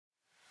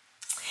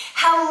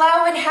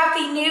Hello and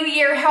Happy New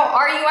Year. How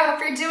are you? I hope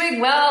you're doing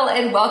well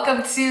and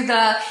welcome to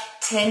the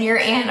 10-year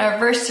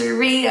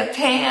anniversary of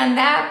Pan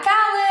That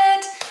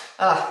Palette.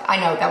 I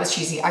know that was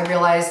cheesy. I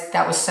realized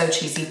that was so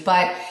cheesy,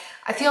 but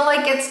I feel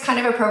like it's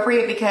kind of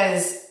appropriate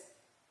because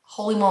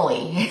holy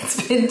moly,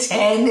 it's been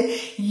 10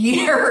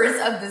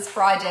 years of this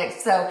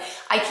project. So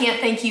I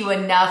can't thank you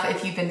enough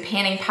if you've been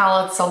panning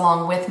palettes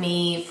along with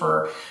me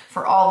for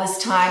all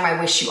this time. I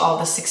wish you all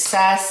the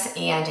success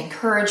and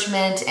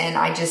encouragement. And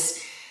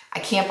I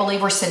can't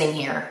believe we're sitting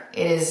here.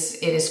 It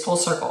is full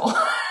circle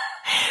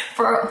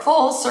for a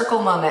full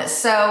circle moment.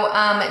 So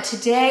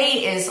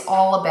today is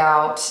all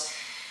about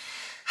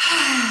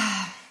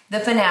the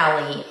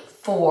finale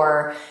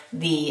for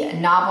the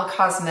Nabla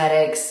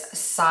Cosmetics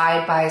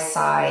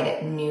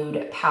Side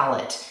Nude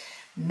Palette.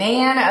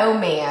 Man, oh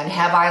man,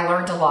 have I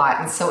learned a lot.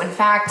 And so in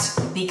fact,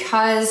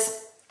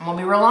 because I'm gonna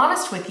be real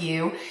honest with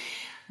you,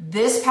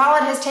 this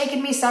palette has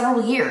taken me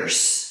several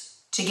years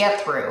to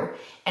get through.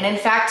 And in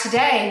fact,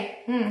 today,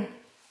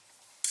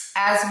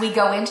 as we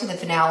go into the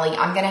finale,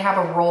 I'm gonna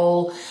have a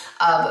roll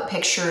of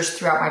pictures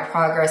throughout my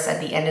progress at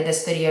the end of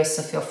this video,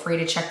 so feel free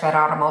to check that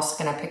out. I'm also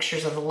gonna have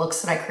pictures of the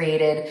looks that I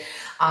created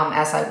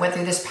as I went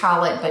through this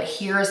palette, but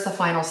here is the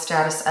final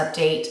status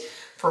update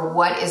for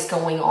what is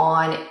going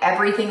on.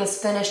 Everything is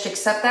finished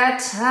except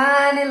that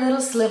tiny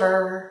little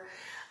sliver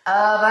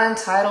of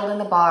Untitled in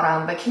the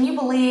bottom. But can you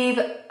believe,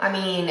 I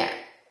mean,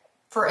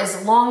 for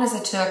as long as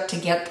it took to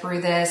get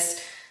through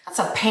this, that's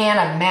a pan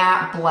of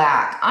matte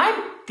black.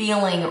 I'm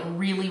feeling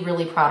really,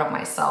 really proud of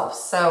myself.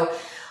 So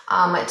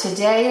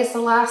today is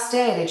the last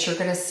day that you're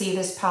gonna see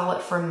this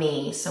palette from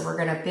me. So we're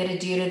gonna bid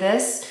adieu to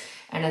this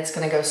and it's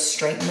gonna go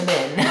straight in the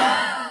bin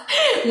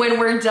when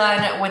we're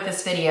done with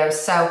this video.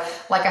 So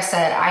like I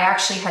said, I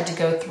actually had to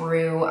go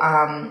through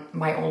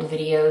my old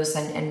videos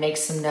and make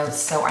some notes.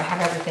 So I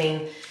have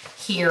everything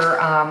here.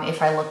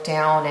 If I look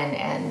down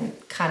and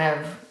kind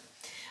of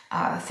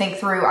think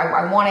through,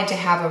 I wanted to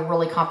have a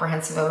really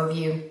comprehensive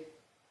overview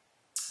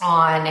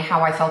on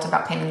how I felt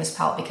about painting this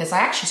palette because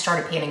I actually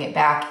started painting it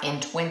back in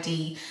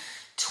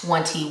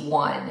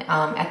 2021.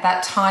 At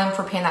that time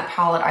for Pan That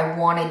Palette, I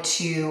wanted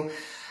to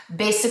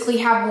basically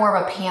have more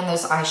of a pan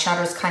those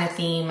eyeshadows kind of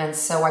theme. And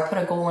so I put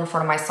a goal in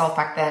front of myself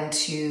back then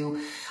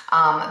to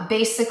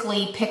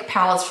basically pick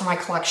palettes for my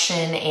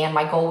collection. And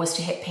my goal was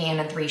to hit pan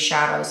and 3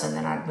 shadows and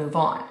then I'd move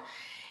on.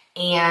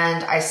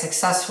 And I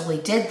successfully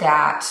did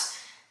that.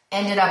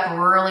 Ended up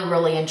really,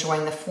 really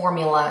enjoying the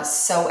formula.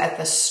 So at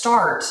the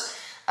start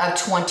of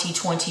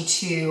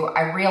 2022,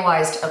 I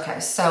realized, okay,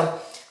 so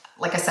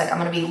like I said, I'm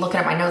gonna be looking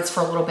at my notes for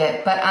a little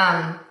bit, but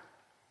I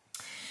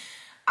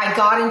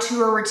got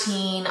into a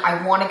routine.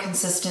 I wanted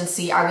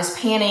consistency. I was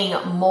panning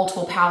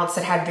multiple palettes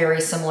that had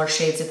very similar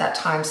shades at that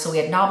time. So we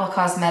had Nabla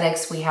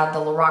Cosmetics, we had the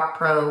Lorac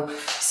Pro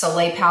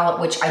Soleil palette,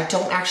 which I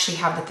don't actually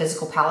have the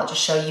physical palette to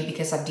show you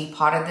because I've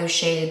depotted those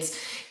shades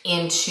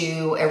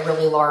into a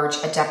really large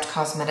Adept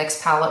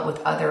Cosmetics palette with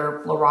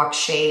other Lorac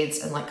shades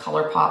and like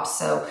color pops.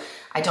 So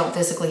I don't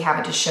physically have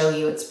it to show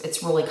you.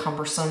 It's really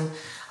cumbersome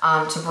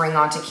to bring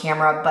onto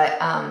camera.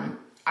 But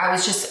I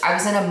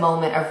was in a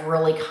moment of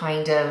really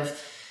kind of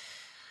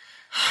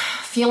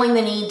feeling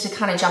the need to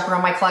kind of jump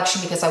around my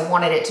collection because I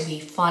wanted it to be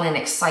fun and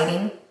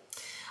exciting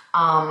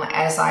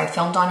as I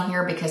filmed on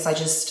here because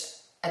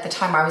at the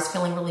time I was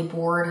feeling really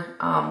bored.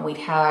 We'd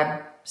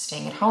had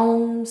staying at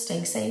home,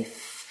 staying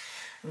safe,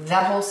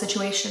 that whole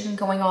situation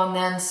going on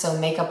then. So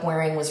makeup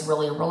wearing was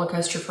really a roller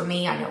coaster for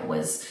me. I know it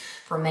was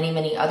for many,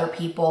 many other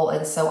people.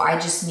 And so I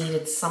just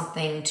needed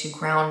something to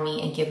ground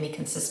me and give me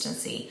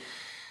consistency.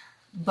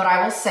 But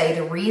I will say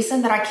the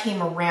reason that I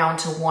came around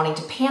to wanting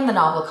to pan the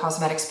Nabla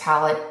Cosmetics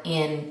palette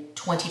in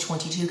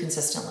 2022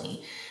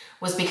 consistently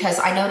was because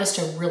I noticed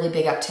a really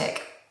big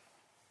uptick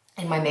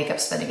in my makeup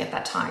spending at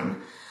that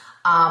time.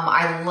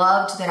 I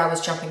loved that I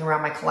was jumping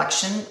around my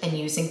collection and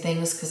using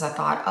things because I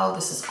thought, oh,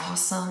 this is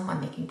awesome.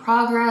 I'm making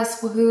progress,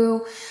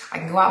 woohoo. I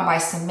can go out and buy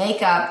some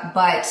makeup.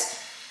 But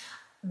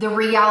the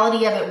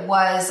reality of it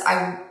was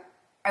I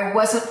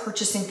wasn't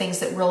purchasing things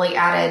that really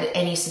added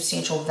any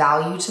substantial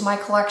value to my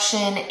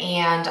collection,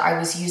 and I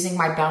was using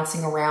my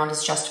bouncing around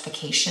as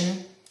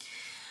justification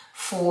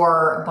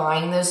for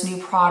buying those new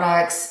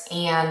products.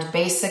 And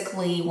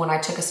basically when I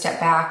took a step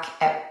back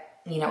and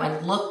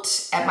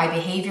looked at my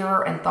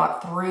behavior and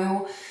thought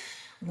through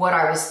what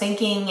I was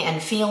thinking and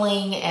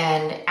feeling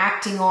and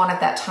acting on at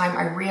that time,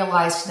 I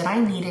realized that I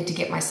needed to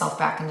get myself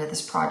back into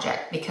this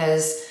project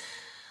because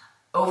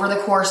over the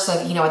course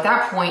of, at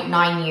that point,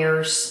 9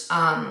 years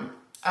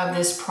of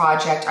this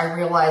project, I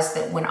realized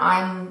that when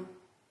I'm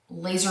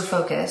laser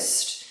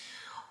focused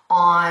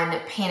on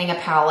painting a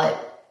palette,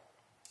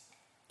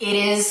 it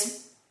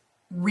is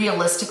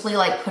realistically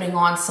like putting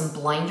on some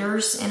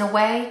blinders in a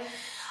way.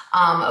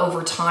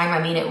 Over time,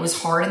 I mean, it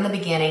was hard in the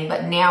beginning,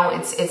 but now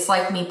it's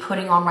like me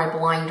putting on my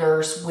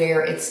blinders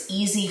where it's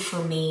easy for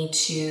me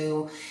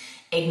to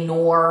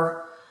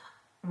ignore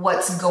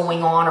what's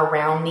going on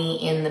around me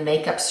in the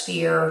makeup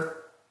sphere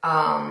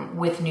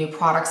with new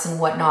products and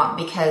whatnot,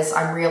 because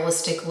I'm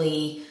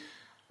realistically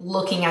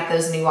looking at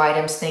those new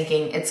items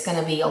thinking it's going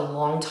to be a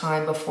long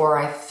time before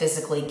I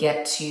physically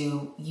get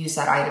to use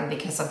that item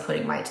because I'm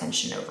putting my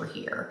attention over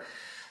here.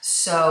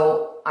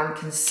 So I'm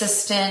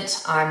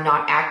consistent. I'm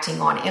not acting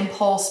on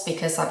impulse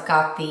because I've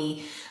got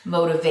the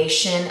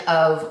motivation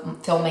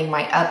of filming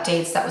my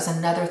updates. That was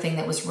another thing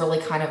that was really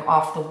kind of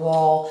off the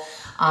wall.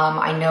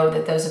 I know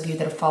that those of you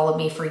that have followed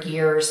me for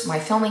years, my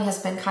filming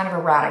has been kind of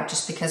erratic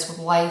just because with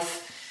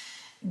life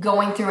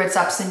going through its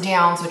ups and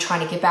downs, with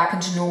trying to get back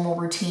into normal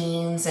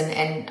routines,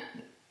 and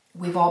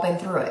we've all been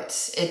through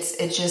it.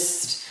 It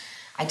just,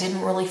 I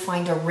didn't really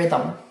find a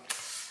rhythm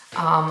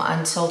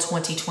until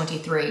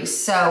 2023.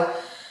 So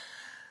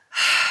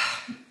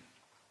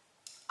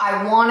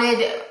I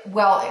wanted,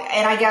 well,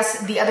 and I guess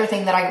the other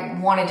thing that I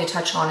wanted to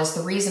touch on is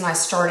the reason I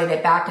started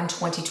it back in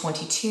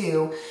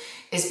 2022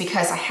 is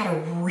because I had a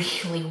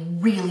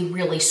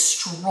really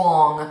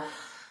strong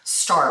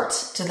start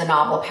to the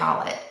Nabla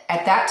palette.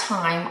 At that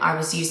time, I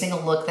was using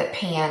a look that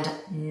panned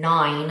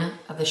 9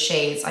 of the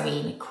shades. I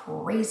mean,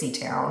 crazy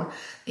town,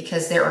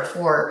 because there are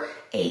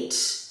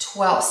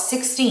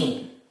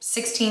 16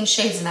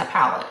 shades in that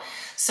palette.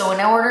 So in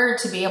order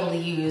to be able to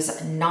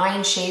use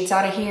 9 shades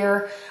out of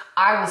here,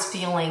 I was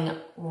feeling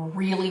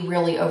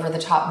really over the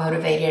top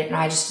motivated, and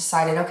I just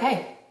decided,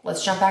 okay,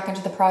 let's jump back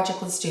into the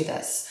project. Let's do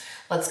this.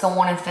 Let's go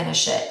on and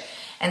finish it.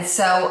 And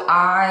so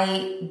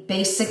I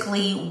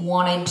basically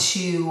wanted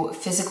to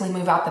physically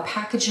move out the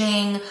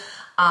packaging.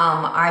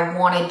 I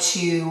wanted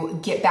to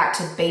get back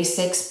to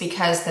basics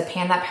because the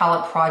Pan That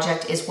Palette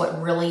project is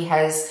what really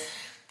has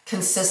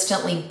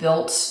consistently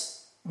built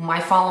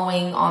my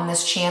following on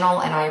this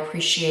channel. And I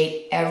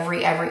appreciate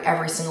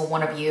every single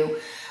one of you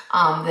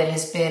that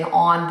has been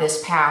on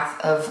this path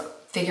of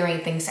figuring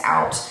things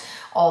out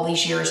all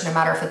these years, no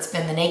matter if it's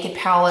been the Naked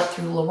palette,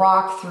 through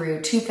Lorac, through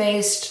Too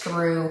Faced,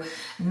 through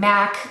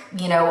MAC,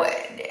 you know,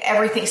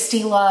 everything,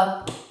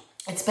 Stila.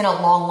 It's been a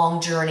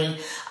long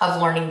journey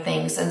of learning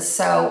things. And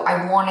so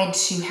I wanted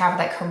to have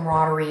that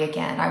camaraderie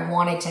again. I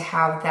wanted to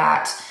have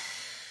that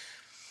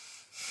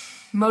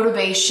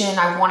motivation.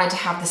 I wanted to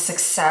have the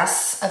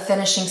success of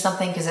finishing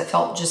something because it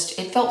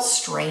felt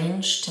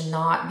strange to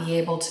not be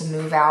able to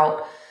move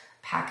out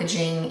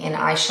packaging and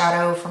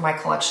eyeshadow for my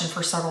collection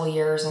for several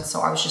years. And so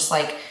I was just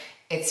like,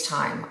 it's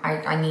time.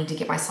 I need to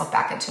get myself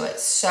back into it.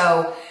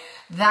 So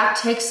that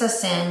takes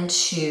us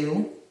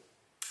into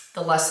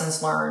the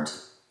lessons learned,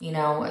 you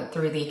know,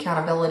 through the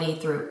accountability,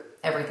 through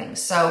everything.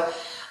 So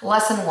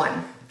lesson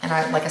 1, and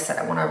like I said,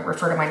 I want to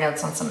refer to my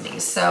notes on some of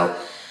these. So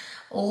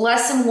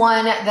lesson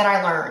 1 that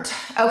I learned.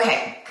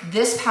 Okay,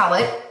 this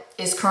palette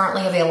is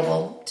currently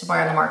available to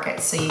buy on the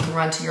market. So you can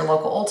run to your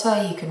local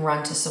Ulta, you can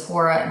run to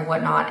Sephora and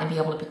whatnot and be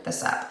able to pick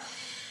this up.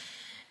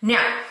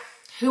 Now,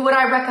 who would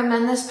I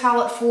recommend this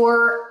palette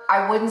for?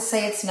 I wouldn't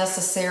say it's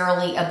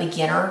necessarily a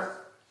beginner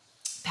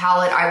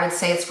palette. I would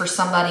say it's for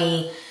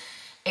somebody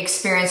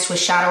experienced with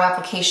shadow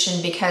application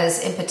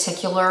because in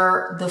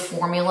particular, the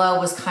formula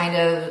was kind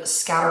of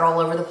scattered all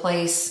over the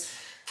place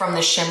from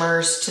the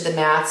shimmers to the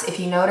mattes. If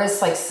you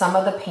notice, like some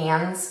of the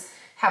pans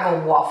have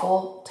a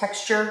waffle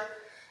texture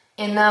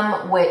in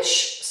them,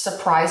 which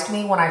surprised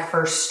me when I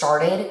first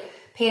started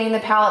painting the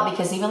palette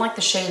because even like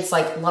the shades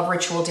like Love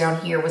Ritual down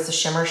here was a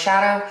shimmer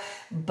shadow,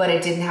 but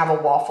it didn't have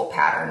a waffle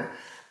pattern.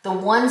 The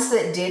ones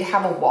that did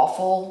have a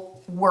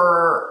waffle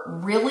were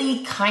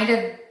really kind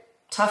of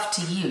tough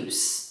to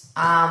use.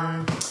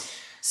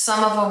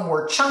 Some of them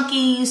were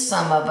chunky,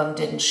 some of them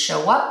didn't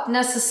show up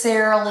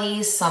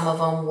necessarily, some of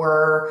them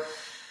were,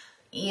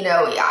 you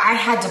know, I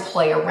had to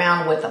play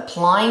around with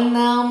applying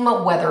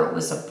them, whether it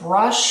was a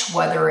brush,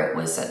 whether it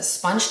was a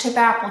sponge tip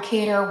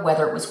applicator,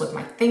 whether it was with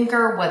my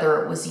finger,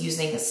 whether it was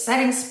using a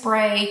setting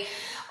spray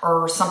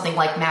or something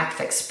like MAC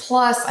Fix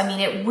Plus. I mean,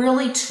 it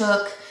really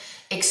took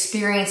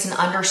experience in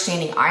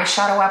understanding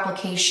eyeshadow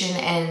application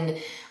and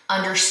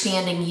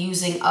understanding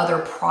using other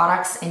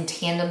products in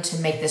tandem to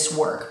make this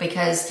work.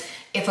 Because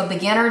if a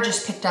beginner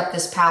just picked up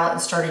this palette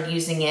and started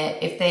using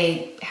it, if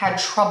they had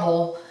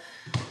trouble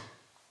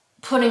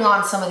putting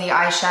on some of the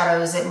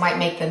eyeshadows, it might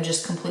make them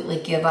just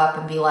completely give up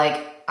and be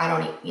like,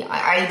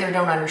 I either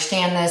don't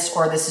understand this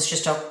or this is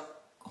just a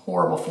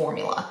horrible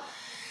formula.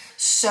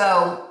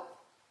 So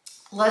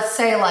let's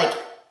say like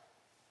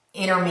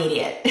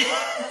intermediate,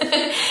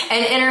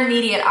 an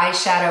intermediate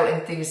eyeshadow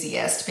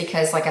enthusiast,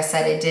 because like I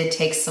said, it did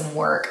take some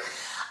work.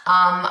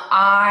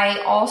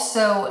 I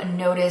also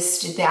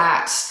noticed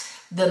that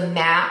the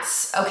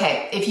mattes,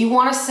 okay, if you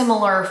want a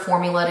similar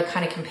formula to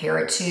kind of compare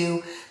it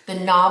to, the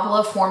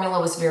Nabla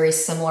formula was very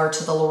similar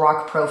to the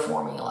Lorac Pro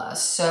formula.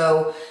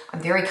 So I'm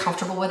very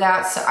comfortable with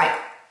that. So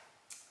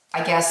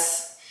I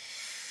guess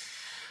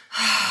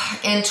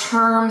in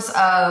terms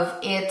of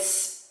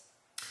it's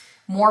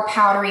more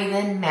powdery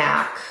than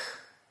MAC,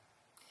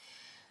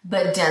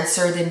 but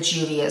denser than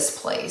Juvia's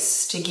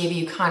Place, to give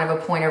you kind of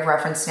a point of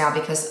reference now,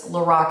 because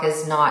Lorac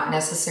is not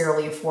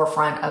necessarily a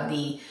forefront of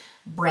the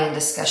brand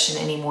discussion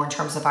anymore in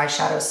terms of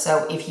eyeshadows.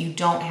 So if you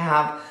don't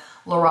have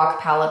Lorac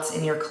palettes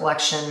in your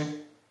collection,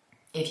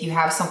 if you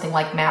have something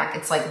like MAC,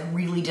 it's like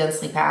really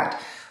densely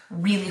packed,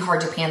 really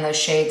hard to pan those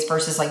shades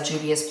versus like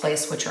Juvia's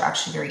Place, which are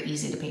actually very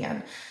easy to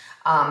pan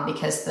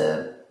because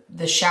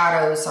the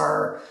shadows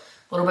are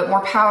a little bit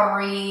more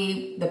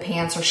powdery, the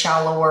pans are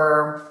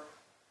shallower,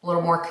 a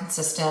little more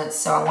consistent.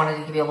 So I wanted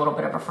to give you a little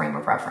bit of a frame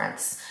of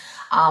reference.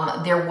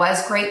 There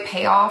was great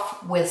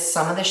payoff with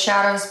some of the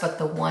shadows, but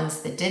the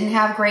ones that didn't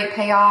have great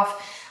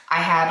payoff,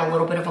 I had a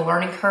little bit of a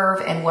learning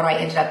curve, and what I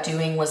ended up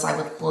doing was I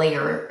would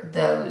layer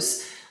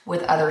those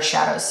with other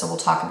shadows. So we'll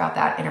talk about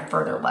that in a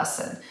further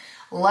lesson.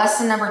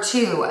 Lesson number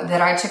 2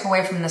 that I took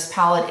away from this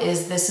palette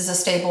is this is a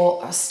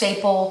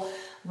staple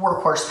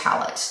workhorse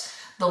palette.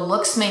 The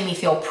looks made me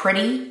feel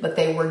pretty, but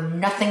they were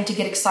nothing to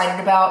get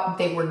excited about.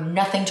 They were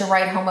nothing to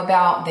write home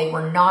about. They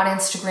were not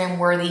Instagram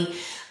worthy.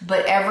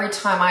 But every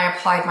time I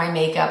applied my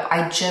makeup,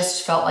 I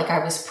just felt like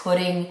I was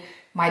putting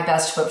my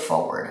best foot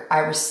forward. I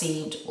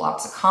received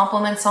lots of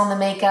compliments on the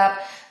makeup,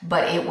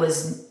 but it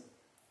was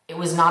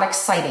not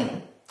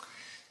exciting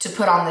to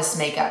put on this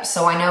makeup.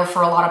 So I know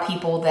for a lot of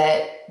people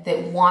that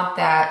want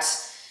that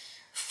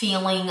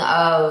feeling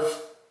of,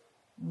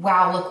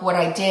 wow, look what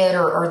I did,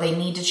 or they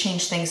need to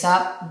change things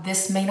up,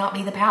 this may not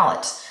be the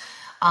palette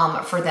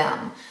for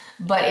them.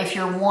 But if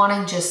you're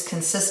wanting just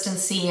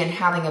consistency and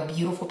having a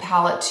beautiful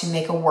palette to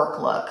make a work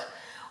look,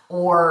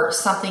 or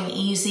something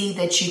easy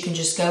that you can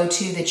just go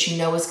to that you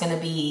know is going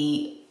to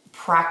be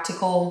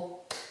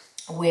practical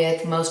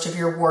with most of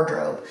your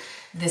wardrobe,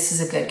 this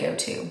is a good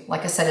go-to.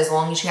 Like I said, as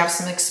long as you have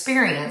some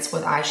experience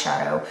with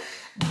eyeshadow,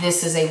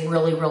 this is a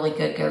really, really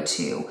good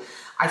go-to.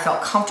 I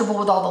felt comfortable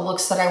with all the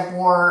looks that I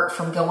wore,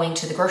 from going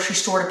to the grocery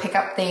store to pick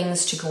up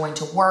things, to going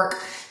to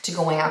work, to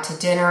going out to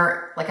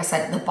dinner. Like I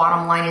said, the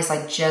bottom line is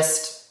I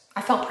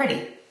felt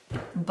pretty.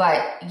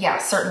 But yeah,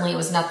 certainly it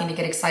was nothing to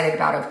get excited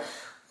about of,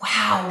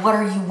 wow, what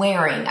are you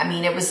wearing? I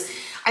mean,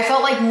 I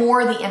felt like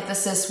more the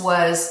emphasis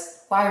was,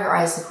 wow, your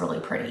eyes look really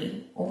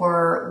pretty.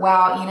 Or,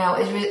 wow, you know,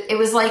 it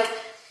was like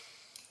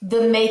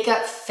the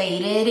makeup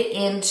faded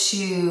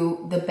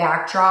into the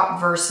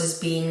backdrop versus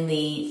being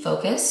the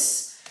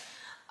focus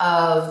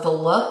of the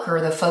look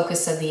or the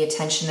focus of the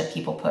attention that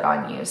people put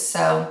on you.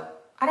 So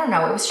I don't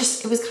know. It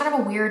was kind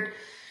of a weird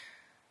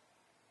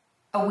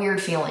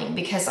feeling,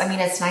 because I mean,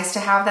 it's nice to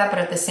have that, but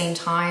at the same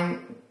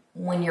time,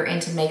 when you're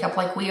into makeup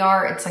like we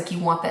are, it's like you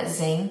want that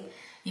zing,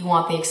 you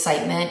want the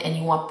excitement, and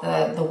you want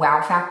the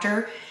wow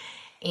factor.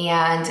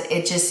 And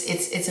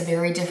it's a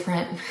very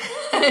different,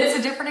 it's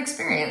a different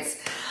experience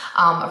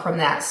from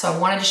that. So I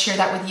wanted to share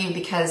that with you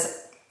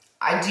because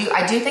I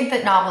do think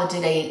that Nabla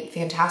did a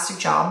fantastic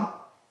job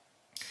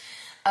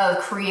of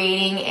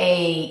creating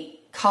a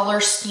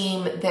color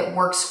scheme that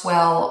works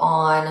well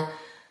on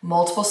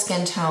multiple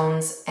skin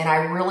tones. And I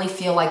really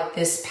feel like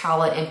this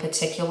palette in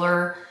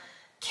particular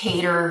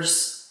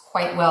caters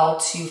quite well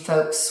to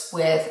folks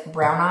with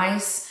brown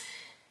eyes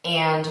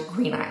and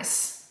green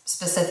eyes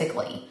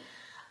specifically.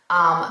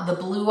 The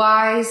blue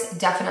eyes,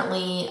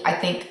 definitely, I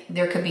think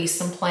there could be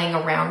some playing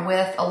around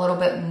with a little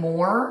bit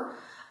more,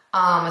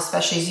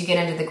 especially as you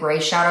get into the gray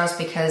shadows,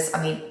 because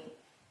I mean,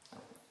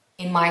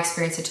 in my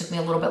experience, it took me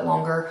a little bit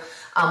longer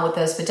with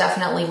those, but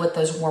definitely with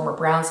those warmer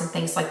browns and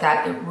things like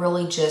that, it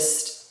really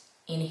just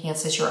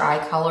enhances your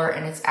eye color,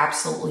 and it's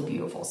absolutely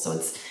beautiful. So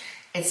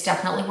it's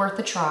definitely worth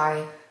a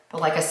try.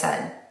 But like I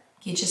said,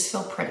 you just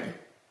feel pretty.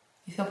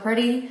 You feel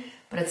pretty,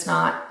 but it's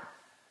not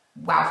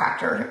wow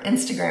factor,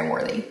 Instagram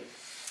worthy.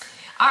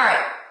 All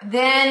right,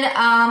 then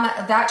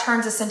that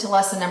turns us into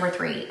lesson number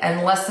 3.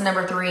 And lesson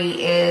number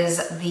 3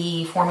 is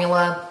the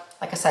formula.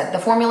 Like I said, the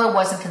formula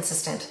wasn't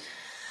consistent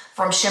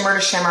from shimmer to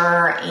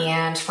shimmer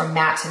and from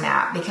matte to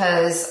matte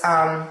because,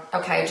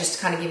 okay, just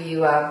to kind of give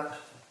you a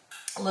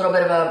little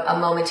bit of a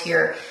moment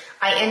here,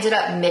 I ended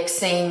up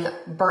mixing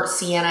burnt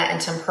sienna and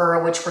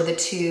tempera, which were the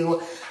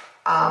two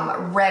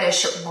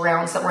reddish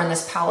browns that were in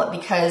this palette,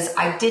 because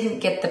I didn't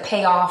get the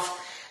payoff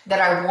that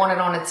I wanted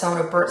on its own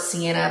of burnt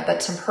sienna,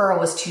 but tempera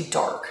was too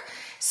dark.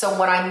 So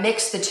when I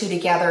mixed the two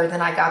together, then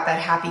I got that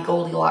happy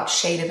Goldilocks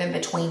shade of in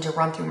between to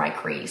run through my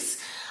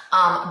crease.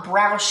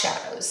 Brow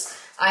shadows.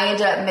 I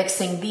ended up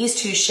mixing these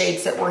two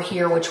shades that were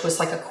here, which was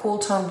like a cool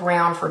tone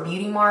brown for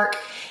Beauty Mark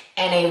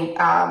and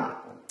a,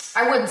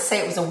 I wouldn't say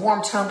it was a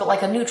warm tone, but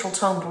like a neutral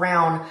tone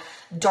brown,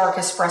 dark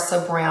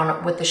espresso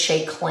brown with the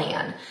shade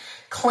Clan.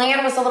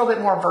 Clan was a little bit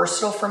more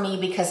versatile for me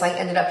because I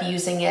ended up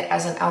using it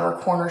as an outer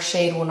corner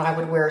shade when I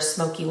would wear a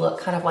smoky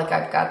look, kind of like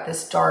I've got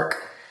this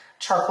dark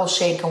charcoal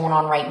shade going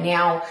on right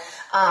now.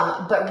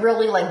 But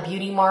really, like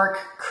Beauty Mark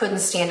couldn't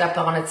stand up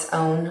on its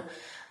own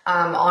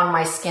on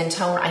my skin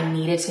tone. I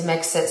needed to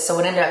mix it. So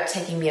it ended up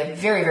taking me a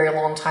very, very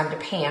long time to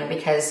pan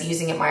because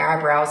using it in my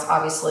eyebrows,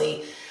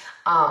 obviously,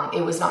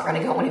 it was not going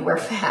to go anywhere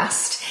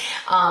fast.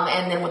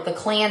 And then with the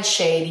Clan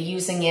shade,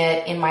 using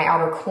it in my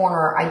outer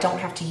corner, I don't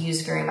have to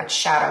use very much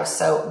shadow.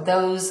 So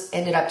those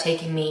ended up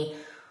taking me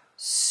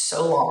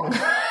so long,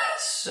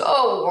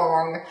 so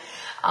long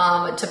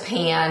to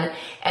pan.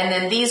 And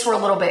then these were a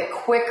little bit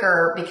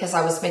quicker because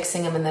I was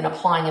mixing them and then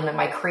applying them in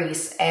my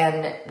crease.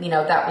 And, you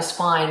know, that was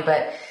fine.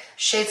 But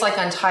shades like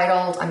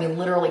Untitled, I mean,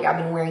 literally, I've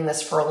been wearing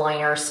this for a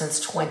liner since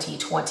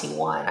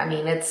 2021. I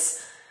mean,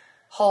 it's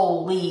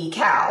holy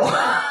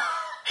cow.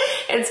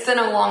 It's been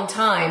a long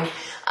time.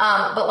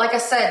 But like I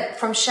said,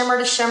 from shimmer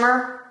to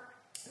shimmer,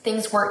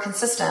 things weren't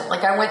consistent.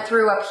 Like I went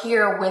through up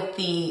here with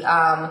the,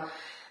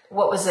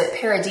 what was it,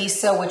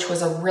 Paradiso, which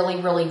was a really,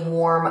 really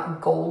warm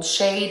gold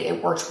shade.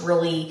 It worked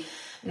really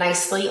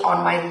nicely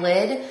on my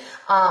lid.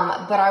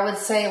 But I would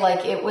say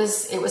like it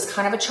was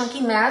kind of a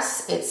chunky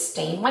mess. It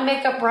stained my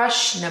makeup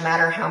brush no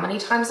matter how many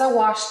times I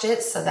washed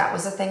it. So that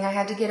was a thing I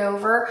had to get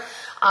over.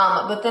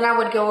 But then I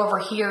would go over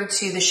here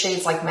to the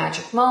shades like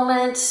Magic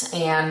Moment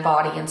and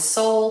Body and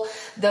Soul.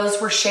 Those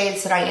were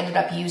shades that I ended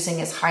up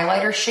using as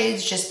highlighter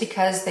shades just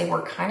because they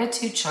were kind of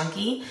too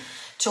chunky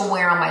to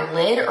wear on my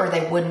lid, or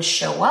they wouldn't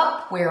show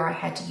up where I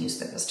had to use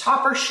them as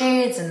topper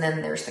shades. And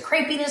then there's the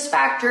crepiness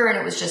factor, and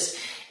it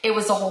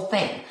was a whole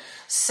thing.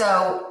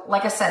 So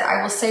like I said,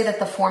 I will say that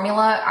the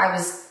formula, I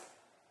was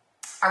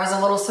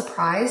a little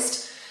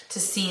surprised to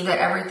see that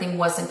everything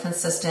wasn't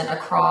consistent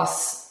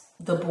across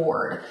the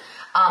board.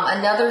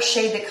 Another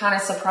shade that kind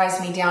of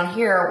surprised me down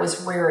here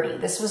was Rarity.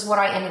 This was what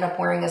I ended up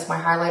wearing as my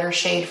highlighter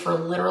shade for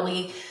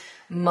literally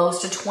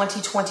most of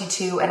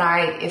 2022.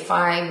 And if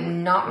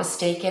I'm not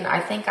mistaken, I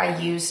think I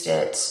used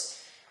it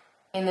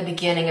in the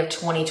beginning of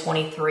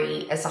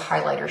 2023 as a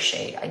highlighter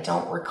shade. I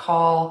don't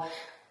recall.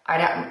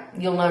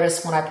 You'll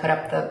notice when I put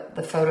up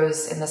the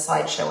photos in the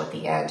slideshow at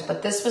the end,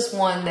 but this was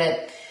one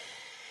that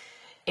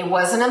it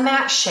wasn't a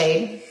matte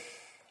shade,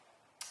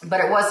 but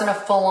it wasn't a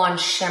full-on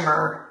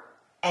shimmer,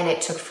 and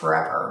it took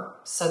forever.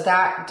 So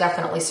that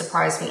definitely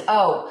surprised me.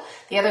 Oh,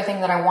 the other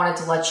thing that I wanted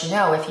to let you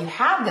know, if you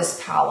have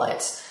this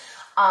palette,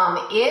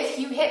 if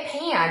you hit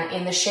pan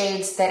in the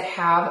shades that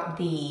have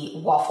the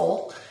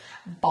waffle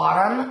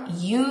bottom,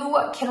 you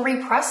can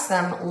repress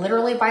them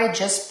literally by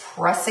just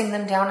pressing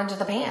them down into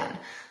the pan.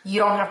 You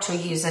don't have to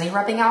use any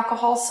rubbing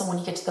alcohol. So when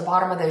you get to the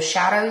bottom of those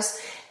shadows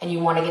and you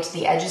want to get to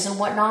the edges and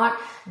whatnot,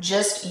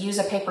 just use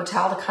a paper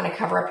towel to kind of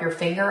cover up your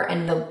finger,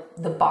 and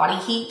the body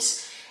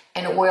heat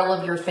and oil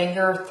of your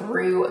finger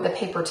through the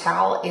paper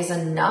towel is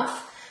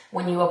enough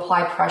when you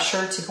apply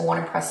pressure to go on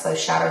and press those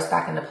shadows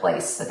back into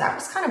place. So that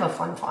was kind of a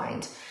fun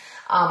find.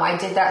 I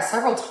did that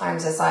several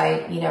times as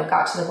I,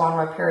 got to the bottom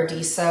of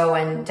Paradiso,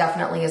 and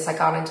definitely as I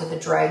got into the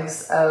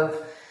dregs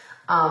of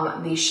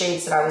these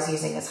shades that I was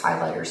using as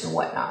highlighters and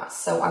whatnot.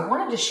 So I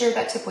wanted to share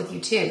that tip with you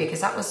too,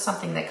 because that was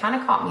something that kind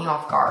of caught me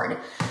off guard.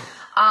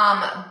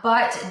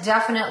 But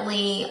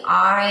definitely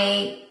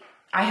I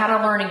had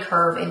a learning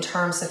curve in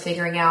terms of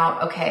figuring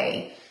out,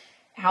 okay,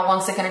 how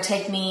long is it going to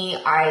take me?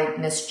 I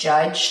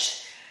misjudged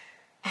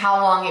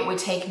how long it would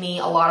take me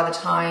a lot of the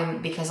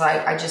time, because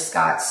I just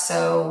got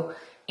so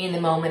in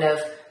the moment of,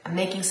 I'm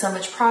making so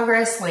much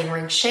progress,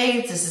 layering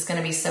shades, this is going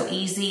to be so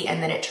easy.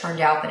 And then it turned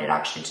out that it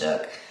actually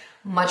took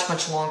much,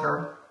 much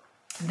longer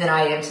than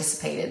I had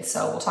anticipated.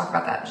 So we'll talk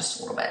about that in just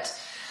a little bit.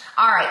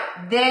 All right,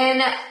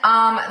 then,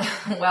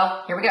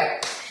 well, here we go.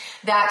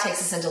 That takes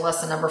us into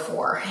lesson number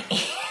 4.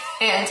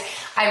 And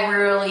I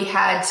really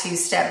had to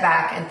step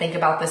back and think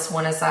about this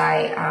one as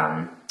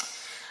I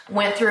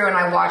went through and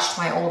I watched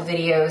my old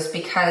videos,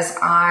 because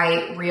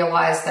I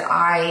realized that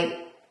I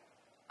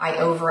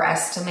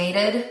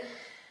overestimated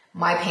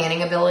my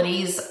panning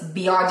abilities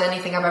beyond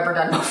anything I've ever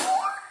done before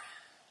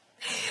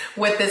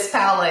with this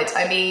palette.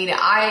 I mean,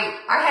 I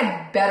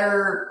had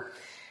better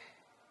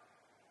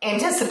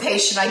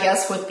anticipation, I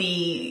guess, with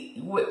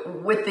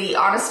the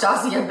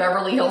Anastasia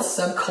Beverly Hills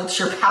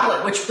Subculture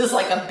palette, which was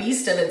like a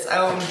beast of its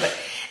own, but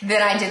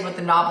than I did with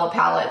the Nabla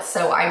palette.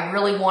 So I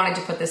really wanted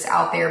to put this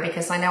out there,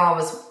 because I know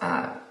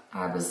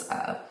I was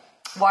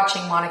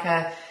watching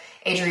Monica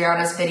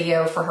Adriana's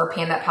video for her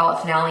Pan That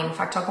Palette finale. In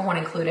fact, I'll go and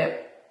include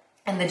it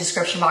in the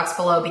description box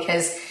below,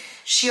 because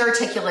she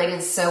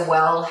articulated so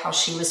well how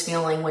she was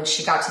feeling when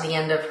she got to the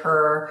end of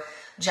her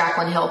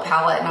Jaclyn Hill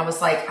palette. And I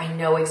was like, I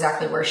know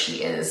exactly where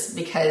she is,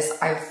 because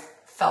I've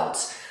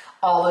felt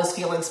all those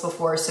feelings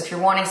before. So if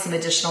you're wanting some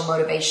additional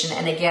motivation,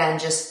 and again,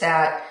 just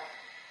that,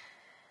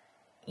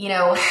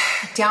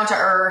 down to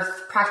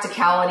earth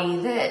practicality,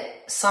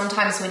 that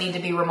sometimes we need to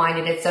be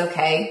reminded it's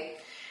okay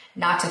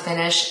not to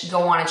finish,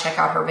 go on and check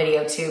out her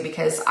video too,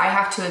 because I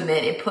have to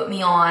admit, it put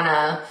me on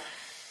a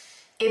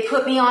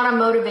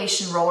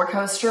motivation roller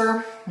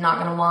coaster, not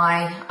gonna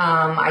lie.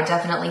 I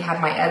definitely had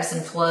my ebbs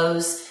and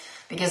flows,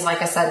 because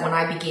like I said, when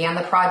I began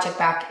the project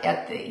back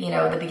at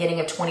the beginning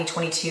of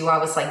 2022, I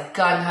was like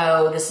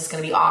gung-ho, this is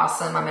gonna be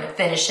awesome, I'm gonna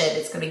finish it,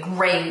 it's gonna be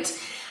great.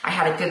 I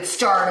had a good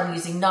start, I'm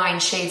using 9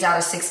 shades out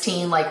of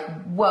 16, like,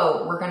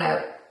 whoa, we're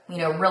gonna,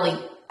 really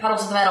pedal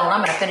to the metal, and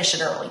I'm gonna finish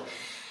it early.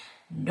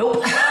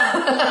 Nope.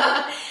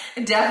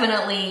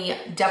 Definitely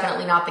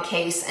not the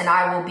case. And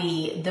I will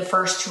be the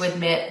first to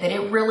admit that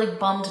it really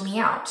bummed me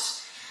out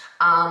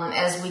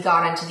as we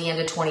got into the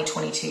end of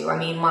 2022. I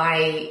mean,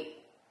 my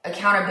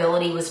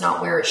accountability was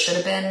not where it should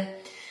have been,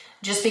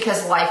 just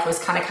because life was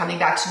kind of coming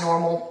back to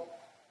normal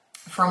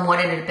from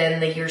what it had been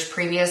the years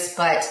previous,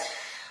 but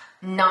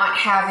not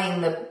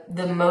having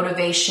the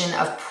motivation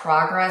of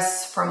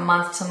progress from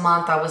month to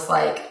month. I was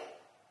like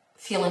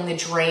feeling the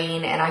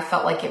drain, and I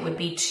felt like it would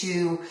be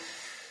too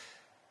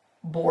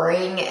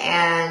boring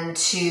and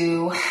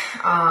too,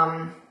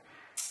 I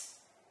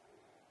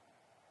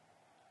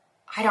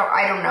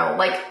don't know,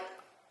 like,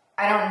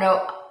 I don't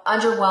know,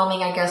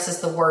 underwhelming, I guess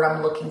is the word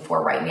I'm looking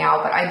for right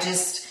now, but I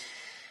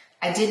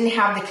didn't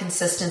have the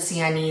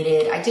consistency I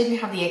needed. I didn't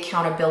have the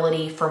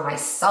accountability for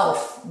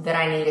myself that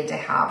I needed to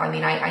have. I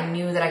mean, I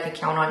knew that I could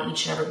count on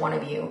each and every one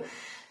of you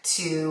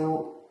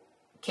to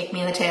kick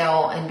me in the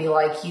tail and be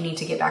like, you need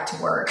to get back to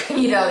work.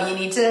 You know, you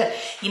need to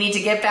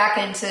get back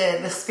into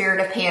the spirit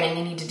of panning.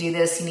 You need to do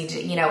this. You need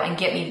to, you know, and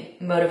get me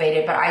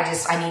motivated. But I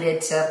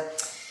needed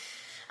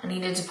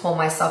to pull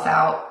myself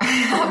out,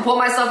 pull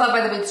myself up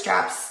by the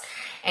bootstraps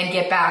and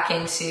get back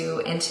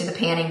into the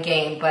panning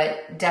game.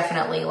 But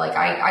definitely, like,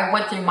 I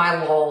went through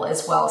my lull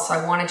as well. So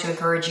I wanted to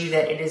encourage you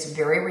that it is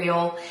very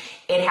real.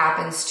 It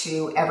happens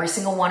to every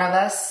single one of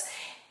us.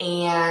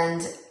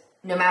 And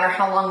no matter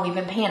how long we've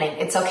been panning,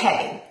 it's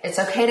okay. It's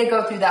okay to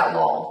go through that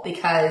lull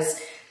because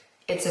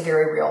it's a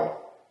very real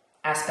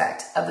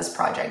aspect of this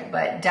project.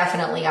 But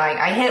definitely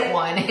I hit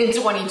one in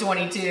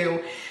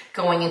 2022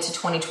 going into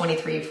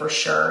 2023 for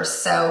sure.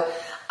 So,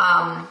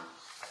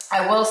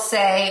 I will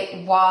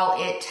say,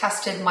 while it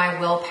tested my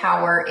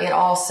willpower, it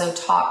also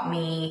taught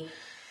me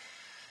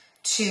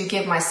to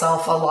give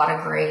myself a lot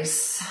of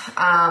grace,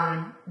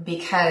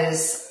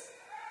 because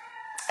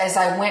as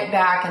I went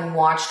back and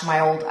watched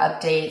my old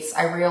updates,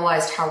 I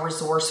realized how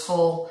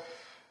resourceful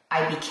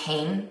I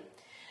became,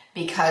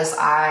 because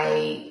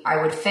I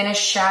would finish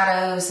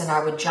shadows and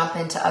I would jump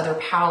into other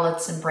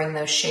palettes and bring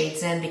those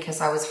shades in because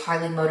I was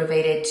highly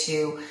motivated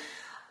to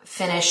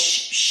finish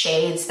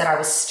shades that I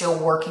was still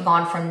working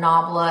on from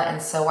Nabla.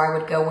 And so I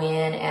would go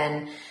in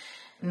and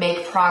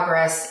make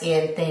progress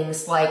in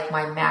things like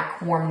my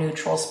MAC Warm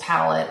Neutrals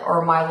palette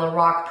or my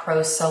Lorac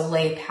Pro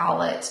Soleil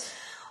palette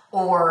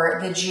or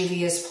the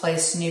Juvia's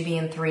Place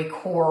Nubian 3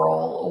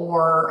 Coral,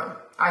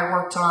 or I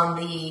worked on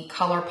the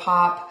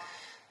ColourPop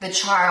The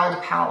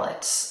Child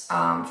palette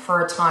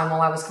for a time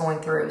while I was going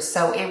through.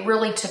 So it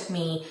really took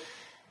me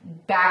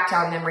back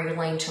down memory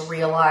lane to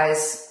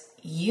realize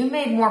you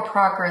made more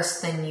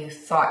progress than you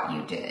thought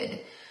you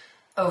did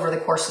over the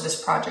course of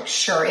this project.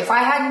 Sure, if I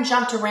hadn't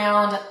jumped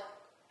around,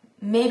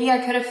 maybe I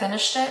could have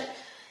finished it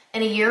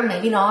in a year,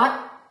 maybe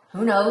not,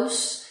 who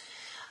knows?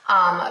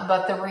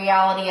 But the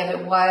reality of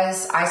it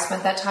was I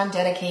spent that time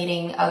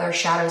dedicating other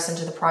shadows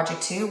into the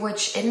project too,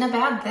 which isn't a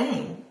bad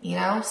thing, you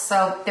know?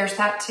 So there's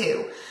that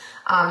too.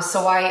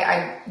 So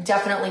I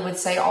definitely would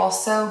say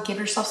also give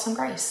yourself some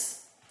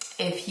grace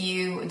if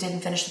you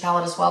didn't finish the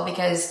palette as well,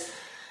 because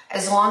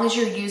as long as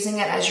you're using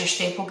it as your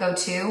staple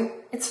go-to,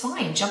 it's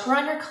fine. Jump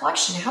around your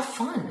collection, have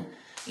fun.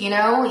 You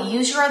know,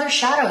 use your other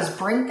shadows,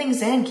 bring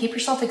things in, keep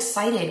yourself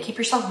excited, keep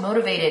yourself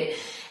motivated.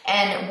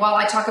 And while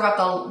I talk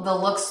about the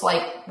looks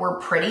like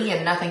were pretty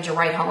and nothing to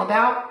write home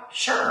about,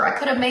 sure, I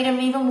could have made them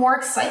even more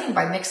exciting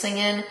by mixing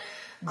in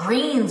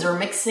greens or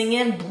mixing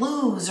in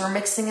blues or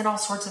mixing in all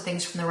sorts of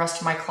things from the rest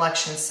of my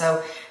collection.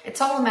 So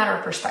it's all a matter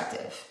of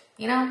perspective,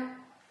 you know?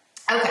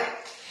 Okay,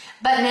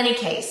 but in any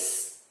case,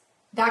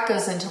 that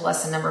goes into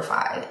lesson number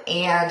 5.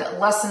 And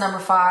lesson number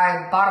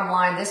 5, bottom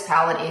line, this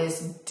palette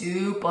is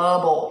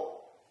dupeable.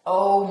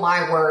 Oh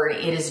my word,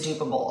 it is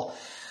dupeable.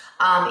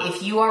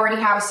 If you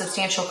already have a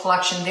substantial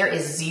collection, there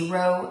is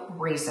zero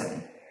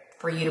reason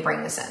for you to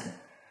bring this in.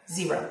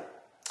 Zero.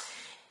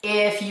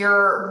 If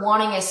you're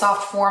wanting a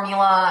soft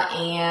formula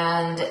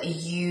and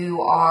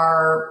you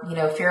are, you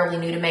know, fairly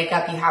new to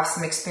makeup, you have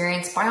some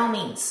experience, by all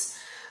means,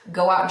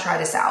 go out and try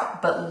this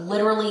out. But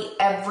literally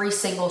every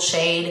single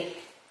shade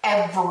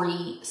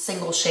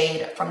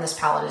from this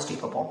palette is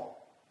dupeable.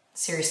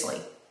 Seriously.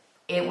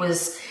 It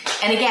was,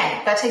 and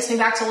again, that takes me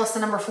back to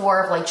lesson number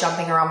 4 of like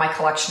jumping around my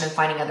collection and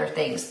finding other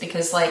things,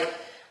 because like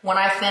when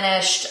I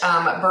finished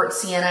Burnt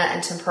Sienna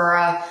and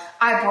Tempura,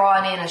 I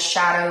brought in a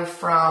shadow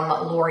from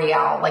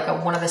L'Oreal, like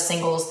one of the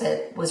singles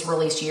that was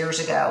released years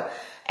ago,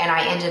 and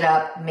I ended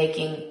up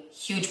making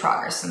huge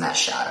progress in that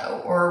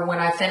shadow. Or when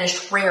I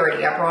finished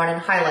Rarity, I brought in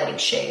highlighting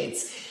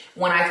shades.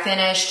 When I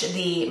finished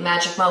the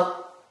Magic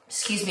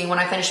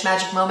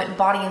Moment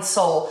Body and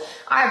Soul,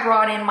 I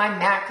brought in my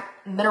MAC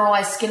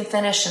Mineralized Skin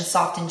Finish and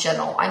Soft and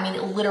Gentle. I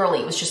mean,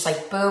 literally, it was just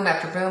like boom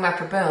after boom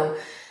after boom.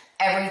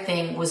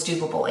 Everything was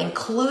dupeable,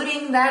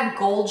 including that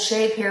gold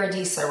shade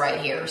Paradisa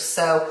right here.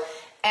 So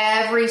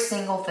every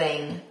single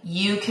thing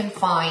you can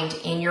find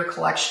in your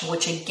collection,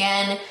 which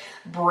again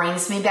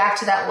brings me back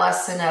to that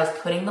lesson of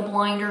putting the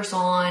blinders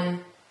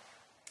on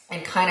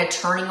and kind of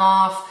turning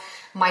off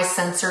my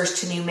sensors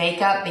to new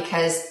makeup,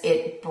 because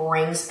it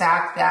brings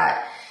back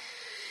that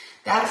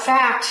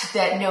fact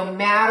that no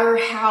matter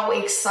how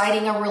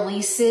exciting a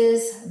release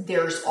is,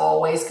 there's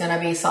always going to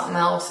be something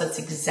else that's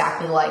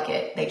exactly like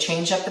it. They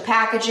change up the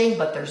packaging,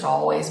 but there's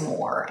always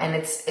more. And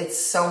it's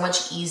so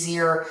much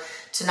easier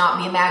to not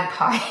be a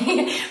magpie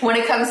when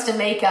it comes to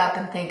makeup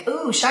and think,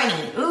 ooh,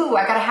 shiny, ooh,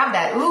 I got to have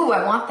that, ooh,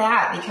 I want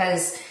that,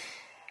 because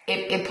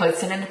it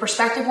puts it into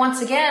perspective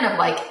once again of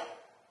like,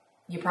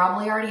 you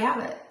probably already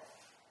have it.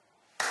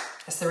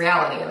 That's the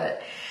reality of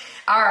it.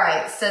 All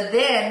right, so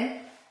then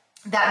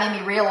that made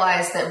me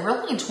realize that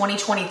really in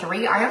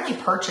 2023, I only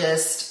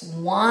purchased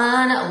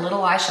one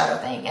little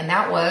eyeshadow thing, and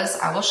that was,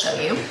 I will show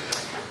you,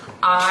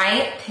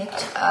 I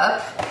picked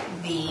up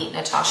the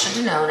Natasha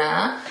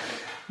Denona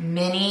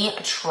Mini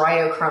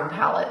Triochrome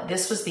palette.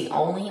 This was the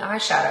only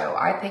eyeshadow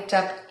I picked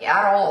up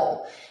at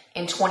all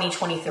in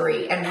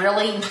 2023, and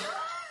really,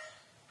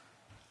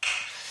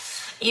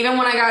 even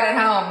when I got it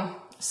home.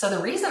 So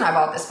the reason I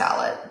bought this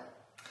palette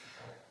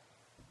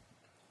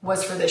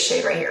was for this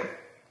shade right here.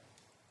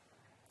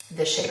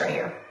 This shade right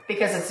here,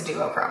 because it's a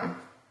duochrome.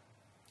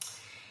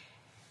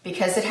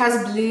 Because it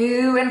has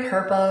blue and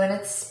purple and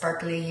it's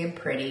sparkly and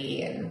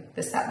pretty and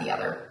this, that, and the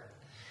other.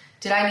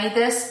 Did I need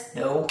this?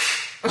 No.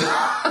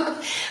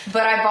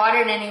 But I bought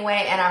it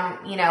anyway, and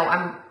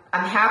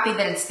I'm happy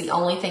that it's the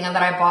only thing that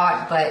I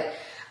bought, but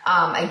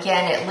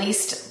again, at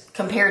least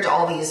compared to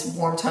all these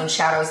warm tone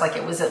shadows, like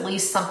it was at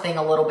least something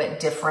a little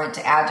bit different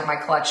to add to my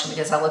collection,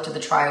 because I looked at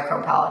the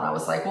Triochrome palette and I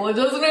was like, well, it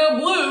doesn't have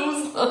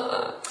blues.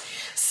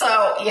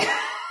 So yeah.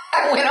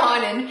 I went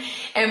on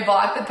and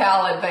bought the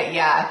palette, but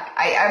yeah,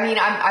 I mean,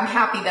 I'm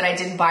happy that I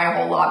didn't buy a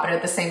whole lot, but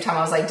at the same time, I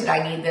was like, did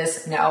I need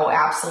this? No,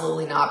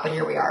 absolutely not, but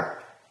here we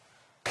are.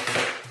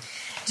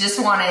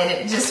 Just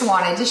wanted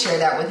to share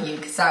that with you,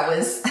 because that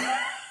was,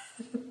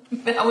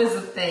 that was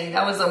a thing,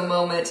 that was a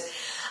moment,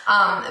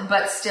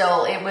 but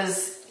still, it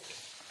was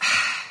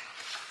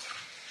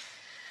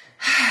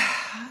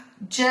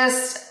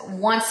just,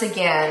 once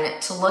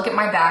again, to look at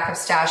my backup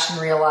stash and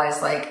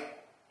realize, like,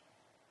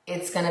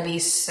 it's going to be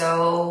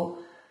so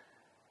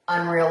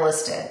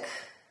unrealistic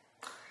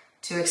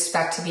to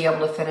expect to be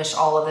able to finish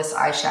all of this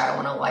eyeshadow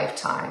in a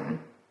lifetime.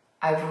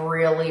 I've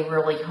really,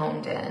 really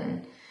honed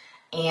in.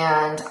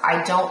 And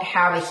I don't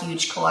have a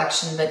huge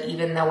collection, but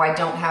even though I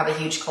don't have a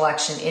huge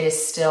collection, it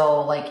is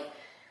still like,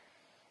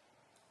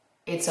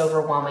 it's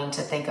overwhelming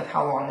to think of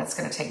how long it's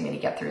going to take me to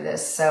get through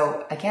this.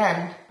 So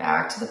again,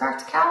 back to the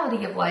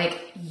practicality of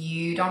like,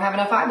 you don't have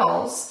enough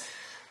eyeballs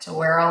to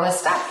wear all this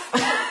stuff.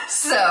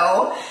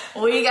 So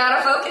we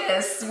gotta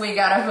focus. We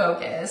gotta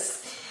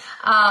focus.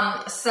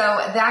 So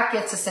that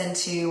gets us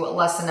into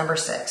lesson number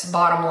 6.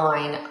 Bottom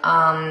line,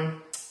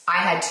 I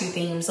had 2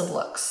 themes of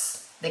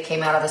looks that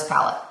came out of this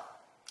palette.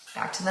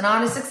 Back to the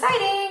not as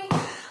exciting,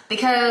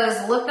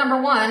 because look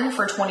number 1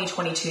 for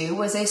 2022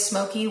 was a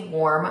smoky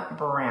warm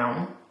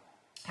brown.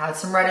 Had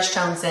some reddish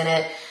tones in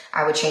it.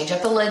 I would change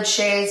up the lid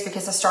shades,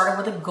 because I started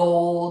with a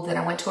gold, then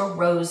I went to a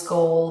rose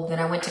gold, then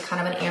I went to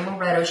kind of an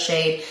amaretto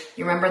shade.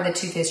 You remember the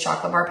Too Faced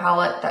Chocolate Bar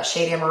palette, that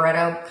shade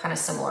amaretto, kind of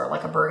similar,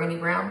 like a burgundy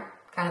brown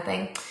kind of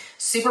thing.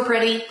 Super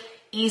pretty,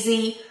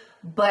 easy,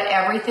 but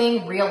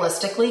everything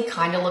realistically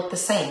kind of looked the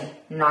same,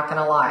 not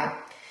gonna lie.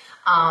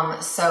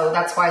 So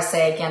that's why I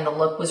say, again, the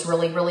look was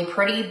really, really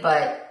pretty,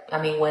 but I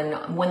mean,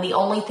 when the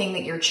only thing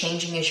that you're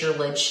changing is your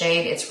lid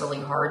shade, it's really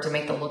hard to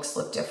make the looks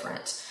look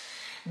different.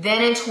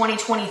 Then in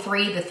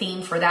 2023, the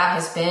theme for that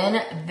has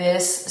been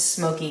this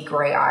smoky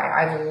gray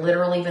eye. I've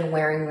literally been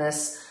wearing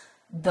this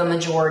the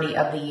majority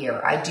of the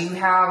year. I do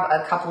have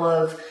a couple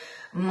of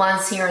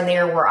months here and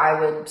there where I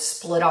would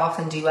split off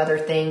and do other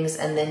things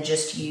and then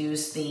just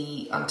use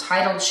the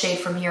Untitled shade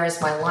from here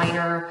as my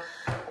liner,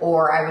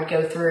 or I would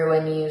go through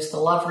and use the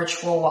Love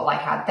Ritual while I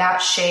had that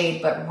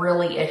shade, but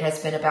really it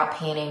has been about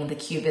panning the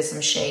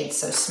Cubism shade.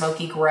 So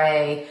smoky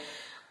gray,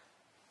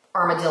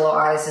 armadillo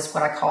eyes is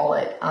what I call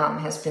it,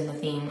 has been the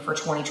theme for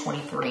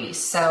 2023.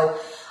 So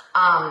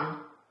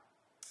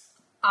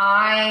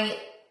I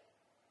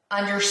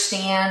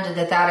understand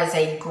that that is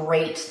a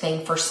great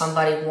thing for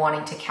somebody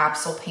wanting to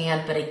capsule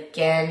pan, but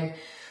again,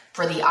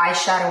 for the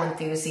eyeshadow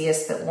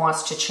enthusiast that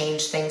wants to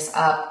change things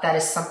up, that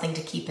is something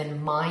to keep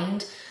in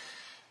mind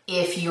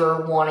if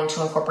you're wanting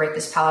to incorporate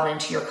this palette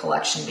into your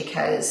collection,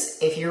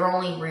 because if you're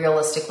only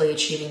realistically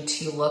achieving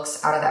 2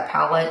 looks out of that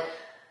palette,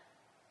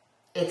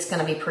 it's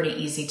going to be pretty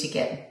easy to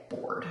get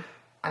bored.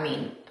 I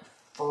mean,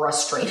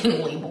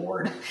 frustratingly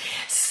bored.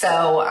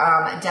 So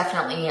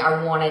definitely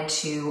I wanted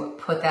to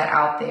put that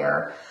out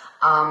there,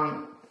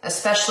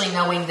 especially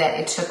knowing that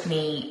it took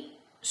me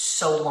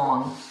so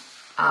long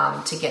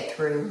to get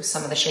through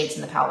some of the shades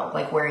in the palette,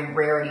 like wearing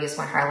Rarity as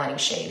my highlighting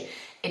shade.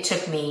 It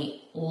took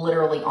me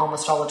literally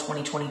almost all of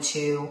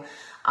 2022.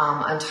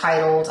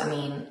 Untitled, I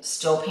mean,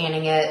 still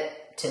panning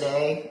it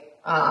today.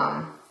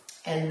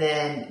 And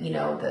then, you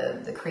know,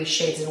 the crease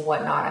shades and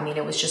whatnot. I mean,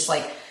 it was just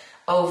like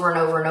over and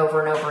over and over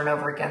and over and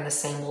over again, the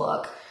same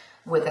look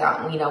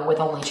without, you know, with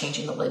only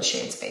changing the lid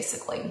shades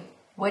basically,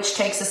 which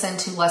takes us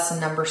into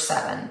lesson number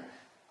 7.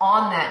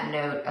 On that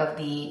note of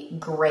the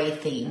gray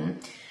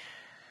theme,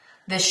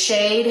 the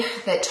shade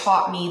that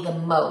taught me the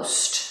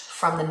most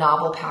from the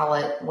Nabla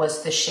palette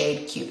was the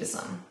shade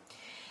Cubism.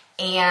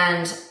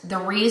 And the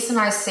reason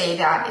I say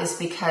that is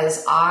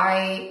because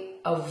I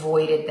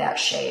avoided that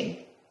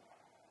shade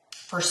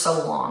for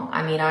so long.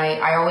 I mean,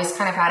 I always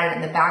kind of had it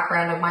in the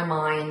background of my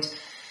mind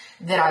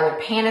that I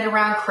would pan it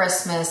around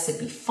Christmas,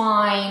 it'd be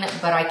fine,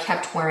 but I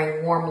kept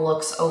wearing warm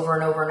looks over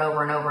and over and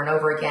over and over and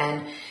over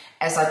again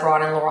as I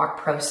brought in Lorac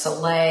Pro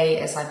Soleil,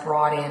 as I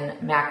brought in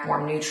MAC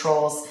Warm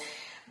Neutrals,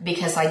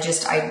 because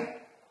I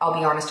I'll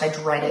be honest, I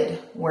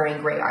dreaded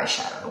wearing gray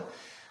eyeshadow.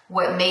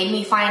 What made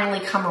me finally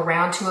come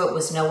around to it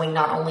was knowing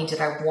not only did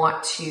I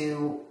want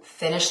to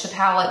finish the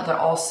palette, but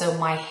also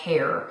my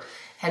hair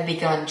had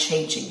begun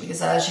changing,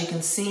 because as you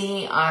can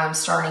see, I'm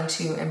starting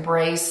to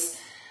embrace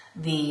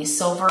the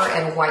silver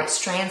and white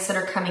strands that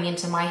are coming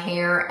into my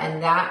hair,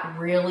 and that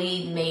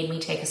really made me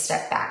take a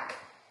step back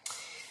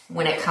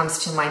when it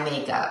comes to my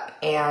makeup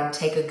and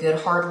take a good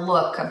hard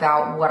look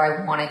about what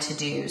I wanted to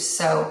do.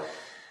 So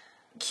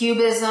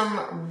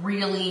Cubism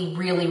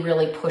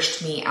really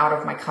pushed me out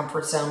of my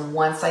comfort zone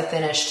once I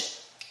finished.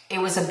 It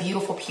was a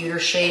beautiful pewter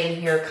shade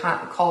in here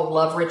called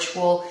Love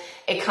Ritual.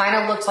 It kind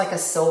of looked like a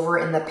silver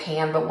in the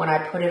pan, but when I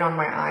put it on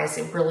my eyes,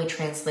 it really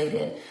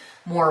translated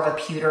more of a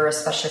pewter,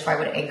 especially if I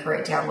would anchor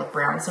it down with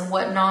browns and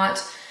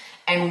whatnot.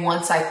 And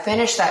once I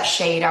finished that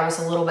shade, I was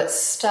a little bit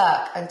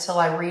stuck until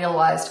I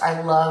realized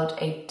I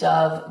loved a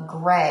dove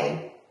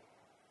gray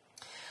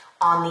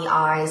on the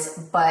eyes.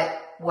 But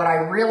what I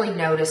really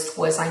noticed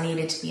was I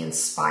needed to be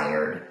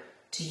inspired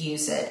to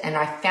use it. And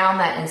I found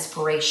that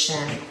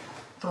inspiration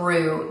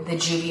through the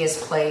Juvia's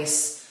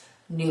Place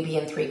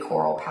Nubian 3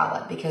 Coral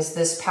palette, because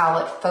this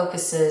palette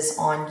focuses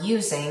on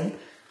using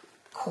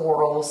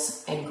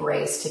corals and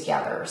grays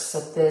together. So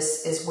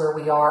this is where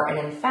we are. And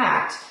in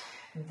fact,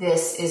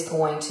 this is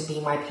going to be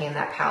my Pan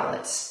That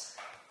palette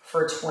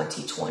for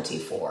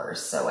 2024.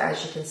 So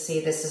as you can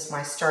see, this is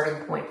my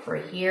starting point for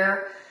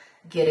here.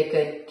 Get a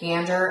good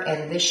gander.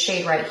 And this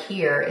shade right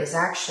here is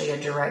actually a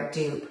direct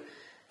dupe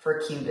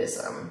for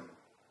Cubism,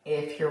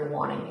 if you're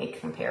wanting a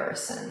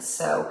comparison.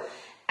 So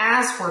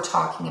as we're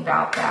talking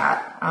about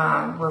that,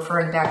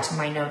 referring back to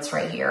my notes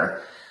right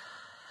here,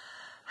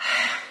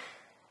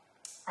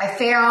 I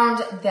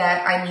found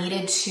that I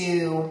needed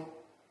to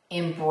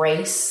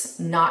embrace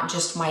not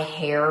just my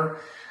hair,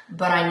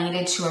 but I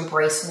needed to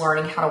embrace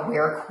learning how to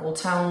wear cool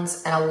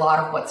tones. And a lot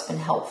of what's been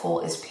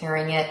helpful is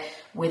pairing it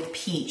with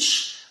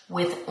peach,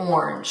 with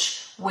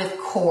orange, with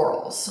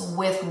corals,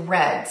 with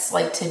reds.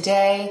 Like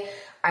today,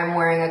 I'm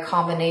wearing a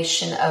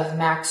combination of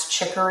Max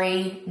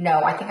Chicory.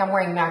 No, I think I'm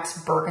wearing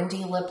Max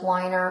Burgundy lip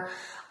liner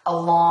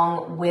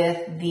along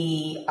with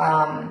the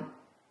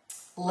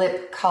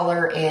lip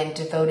color in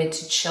Devoted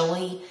to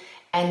Chili.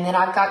 And then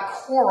I've got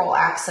coral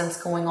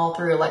accents going all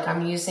through. Like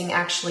I'm using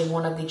actually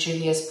one of the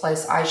Juvia's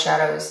Place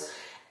eyeshadows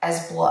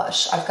as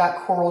blush. I've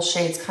got coral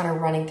shades kind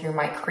of running through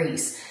my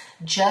crease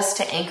just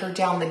to anchor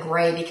down the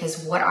gray,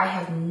 because what I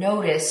have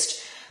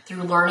noticed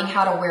through learning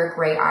how to wear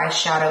gray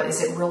eyeshadow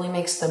is it really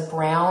makes the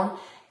brown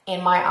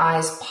in my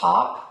eyes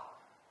pop,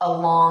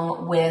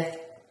 along with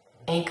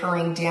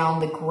anchoring down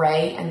the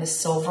gray and the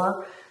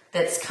silver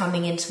that's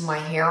coming into my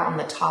hair on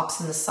the tops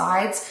and the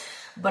sides.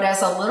 But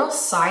as a little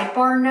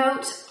sidebar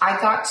note,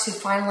 I got to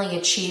finally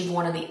achieve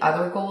one of the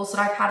other goals that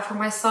I've had for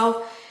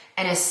myself.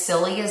 And as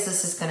silly as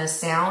this is going to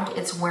sound,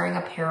 it's wearing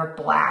a pair of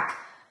black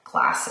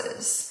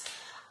glasses.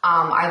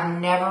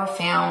 I've never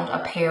found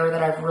a pair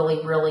that I've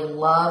really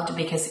loved,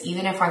 because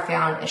even if I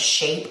found a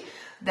shape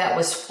that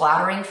was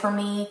flattering for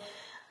me,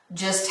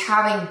 just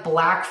having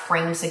black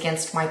frames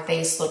against my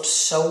face looked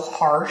so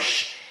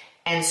harsh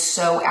and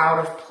so out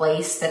of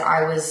place that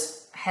I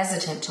was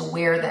hesitant to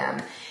wear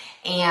them.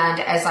 And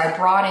as I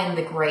brought in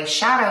the gray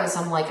shadows,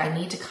 I'm like, I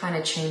need to kind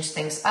of change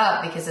things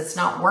up, because it's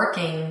not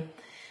working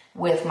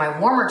with my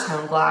warmer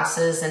tone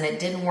glasses, and it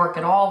didn't work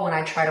at all when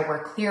I tried to wear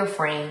clear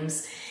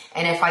frames.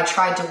 And if I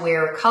tried to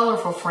wear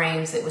colorful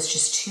frames, it was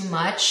just too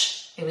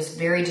much. It was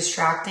very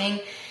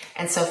distracting.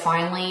 And so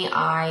finally,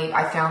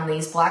 I found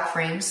these black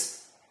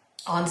frames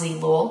on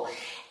Zlul,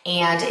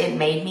 and it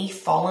made me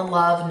fall in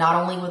love not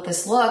only with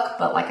this look,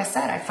 but like I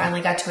said, I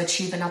finally got to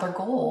achieve another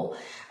goal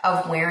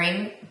of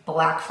wearing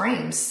black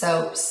frames.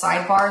 So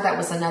sidebar, that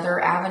was another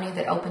avenue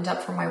that opened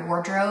up for my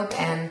wardrobe,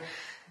 and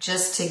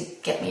just to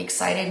get me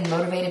excited and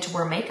motivated to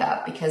wear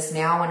makeup, because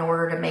now in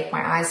order to make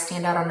my eyes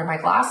stand out under my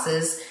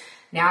glasses,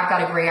 now I've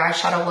got a gray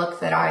eyeshadow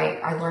look that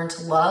I learned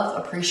to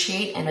love,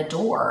 appreciate, and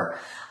adore.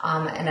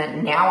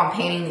 And now I'm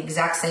painting the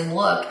exact same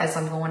look as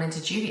I'm going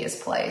into Juvia's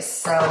Place.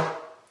 So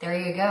there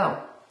you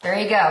go. There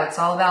you go. It's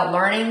all about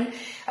learning,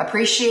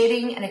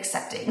 appreciating, and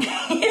accepting.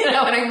 You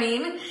know what I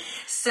mean?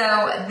 So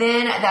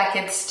then that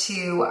gets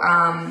to,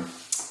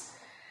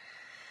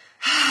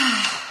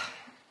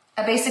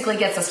 it basically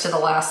gets us to the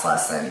last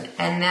lesson.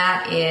 And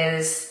that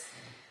is,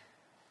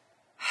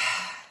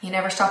 you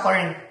never stop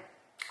learning.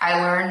 I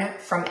learn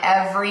from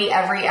every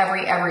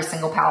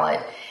single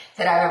palette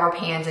that I've ever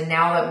panned. And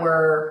now that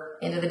we're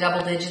into the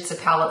double digits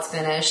of palettes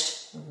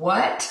finished,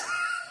 what?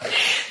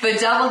 But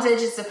double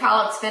digits of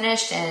palettes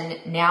finished,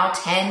 and now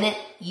 10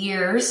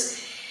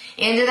 years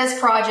into this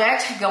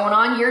project, going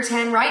on year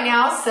 10 right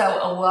now.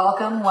 So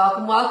welcome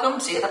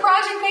to the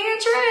Project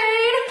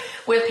Pantry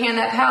with Pan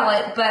That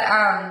palette. But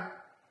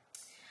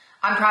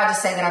I'm proud to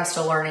say that I'm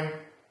still learning.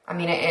 I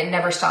mean, it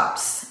never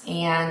stops.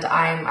 And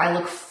I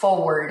look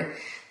forward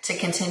to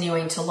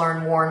continuing to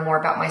learn more and more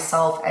about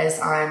myself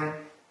as I'm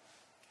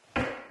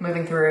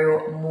moving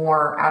through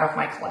more out of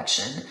my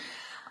collection.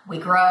 we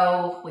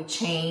grow, we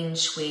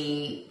change,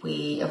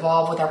 we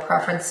evolve with our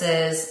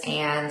preferences.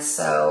 And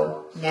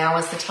so now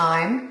is the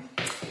time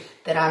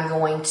that I'm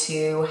going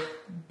to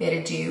bid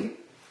adieu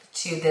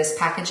to this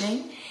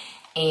packaging.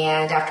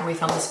 And after we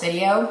film this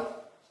video,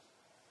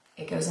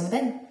 it goes in the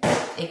bin.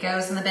 It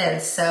goes in the bin.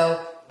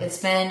 So it's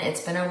been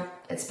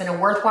a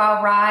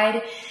worthwhile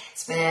ride.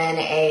 It's been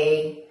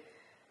a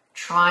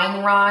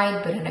trying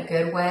ride, but in a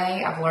good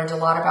way. I've learned a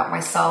lot about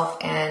myself,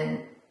 and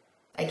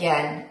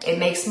again, it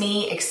makes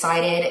me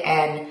excited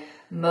and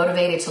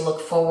motivated to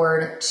look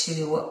forward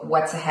to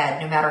what's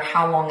ahead, no matter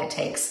how long it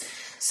takes.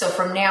 So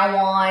from now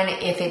on,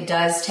 if it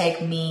does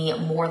take me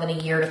more than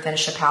a year to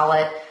finish a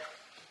palette,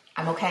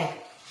 I'm okay.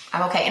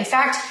 I'm okay. In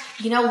fact,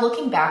 you know,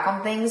 looking back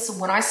on things,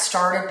 when I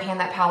started Pan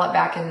That Palette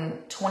back in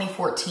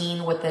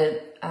 2014 with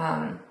the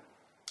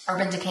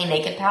Urban Decay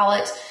Naked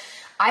palette,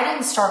 I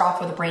didn't start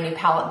off with a brand new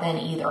palette then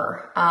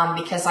either,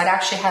 because I'd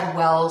actually had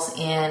wells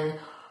in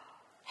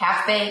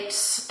Half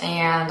Baked,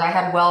 and I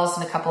had wells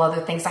in a couple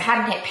other things. I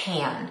hadn't hit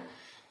pan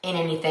in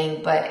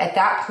anything, but at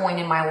that point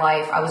in my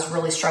life, I was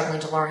really struggling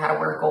to learn how to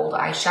wear gold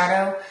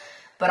eyeshadow.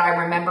 But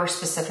I remember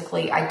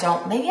specifically,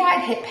 maybe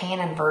I'd hit pan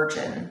and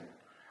virgin.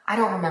 I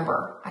don't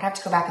remember. I'd have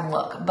to go back and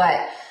look.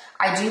 But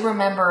I do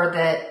remember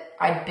that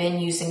I'd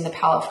been using the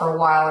palette for a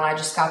while, and I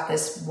just got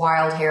this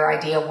wild hair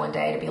idea one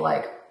day to be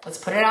like, let's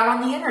put it out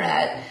on the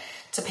internet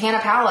to pan a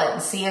palette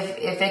and see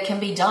if it can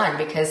be done.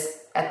 Because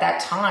at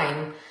that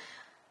time,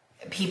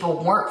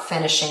 people weren't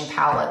finishing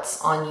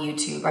palettes on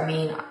YouTube. I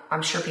mean,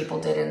 I'm sure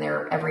people did in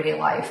their everyday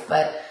life,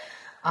 but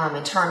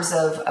in terms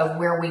of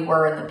where we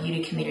were in the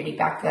beauty community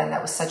back then,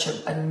 that was such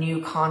a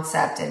new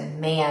concept. And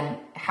man,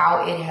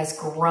 how it has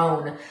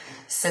grown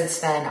since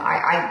then.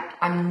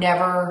 I'm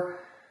never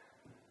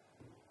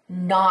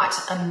not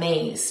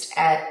amazed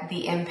at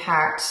the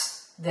impact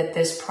that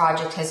this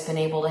project has been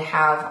able to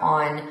have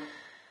on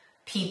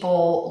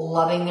people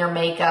loving their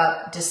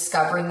makeup,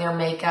 discovering their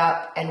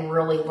makeup, and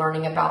really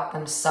learning about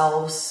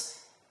themselves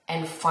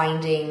and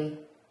finding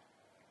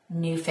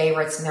new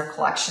favorites in their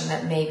collection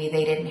that maybe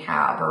they didn't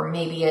have, or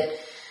maybe it,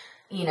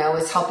 you know,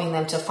 is helping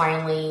them to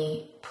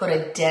finally put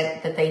a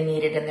dent that they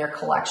needed in their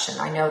collection.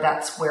 I know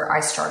that's where I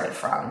started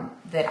from,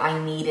 that I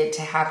needed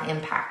to have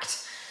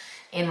impact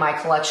in my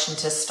collection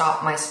to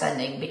stop my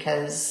spending,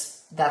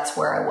 because that's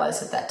where I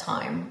was at that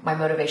time. My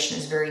motivation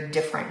is very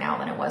different now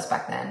than it was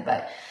back then,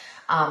 but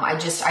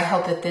I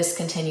hope that this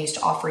continues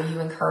to offer you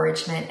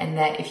encouragement, and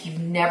that if you've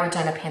never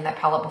done a Pan That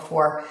Palette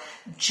before,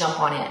 jump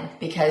on in,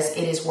 because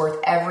it is worth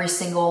every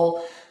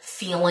single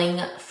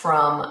feeling,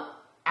 from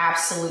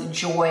absolute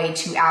joy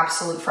to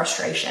absolute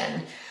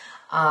frustration.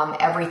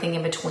 Everything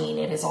in between,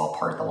 it is all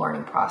part of the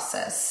learning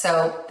process.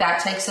 So that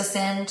takes us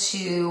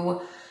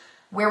into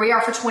where we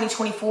are for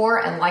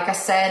 2024. And like I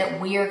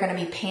said, we are going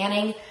to be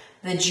panning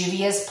the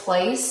Juvia's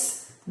Place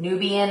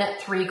Nubian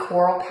 3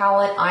 Coral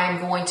palette. I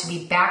am going to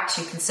be back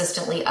to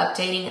consistently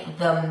updating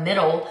the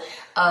middle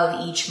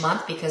of each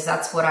month, because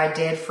that's what I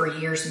did for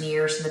years and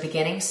years in the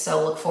beginning.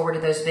 So look forward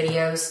to those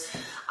videos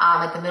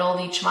at the middle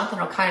of each month,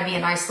 and it'll kind of be a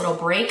nice little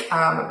break,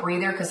 a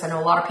breather, because I know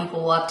a lot of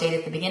people will update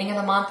at the beginning of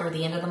the month or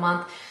the end of the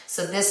month.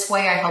 So this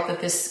way, I hope that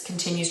this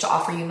continues to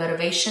offer you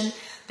motivation,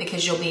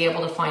 because you'll be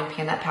able to find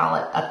Pan That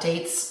Palette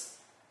updates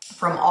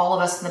from all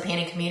of us in the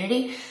panning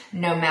community,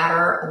 no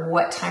matter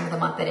what time of the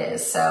month it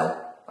is. So,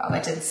 well,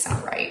 that didn't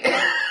sound right.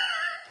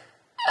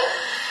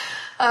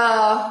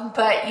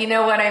 But you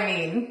know what I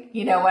mean.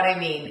 You know what I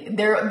mean.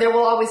 There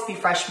will always be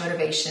fresh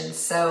motivation.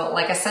 So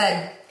like I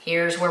said,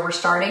 here's where we're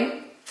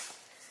starting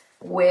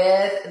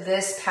with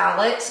this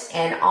palette.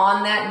 And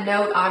on that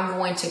note, I'm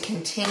going to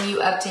continue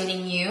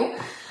updating you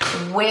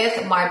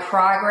with my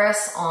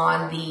progress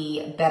on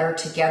the Better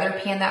Together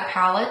Pan That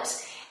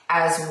Palette,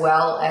 as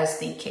well as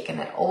the Kickin'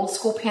 It Old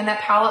School Pan That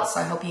Palette. So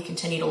I hope you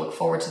continue to look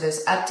forward to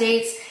those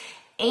updates.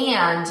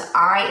 And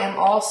I am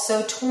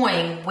also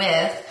toying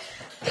with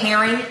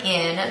pairing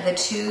in the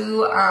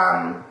two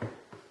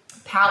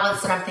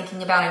palettes that I'm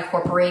thinking about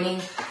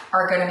incorporating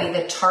are going to be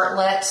the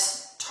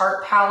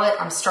Tarte palette.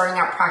 I'm starting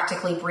out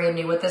practically brand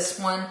new with this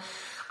one.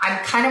 I'm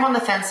kind of on the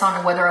fence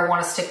on whether I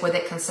want to stick with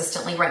it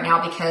consistently right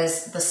now,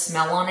 because the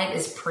smell on it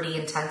is pretty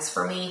intense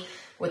for me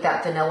with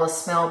that vanilla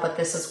smell, but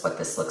this is what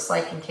this looks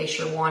like in case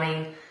you're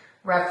wanting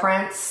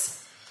reference.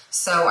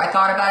 So I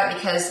thought about it,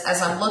 because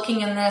as I'm looking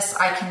in this,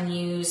 I can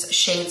use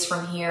shades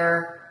from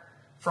here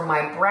for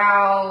my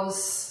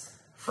brows,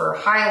 for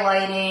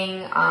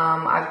highlighting.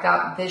 I've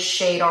got this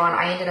shade on.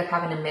 I ended up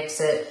having to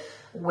mix it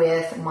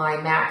with my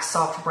MAC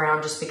Soft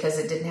Brown just because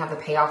it didn't have the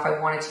payoff I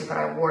wanted to, but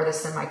I wore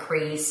this in my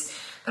crease.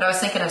 But I was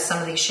thinking of some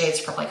of these shades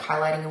for like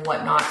highlighting and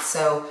whatnot.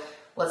 So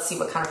let's see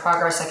what kind of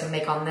progress I can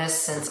make on this,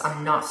 since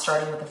I'm not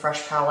starting with a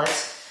fresh palette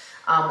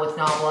with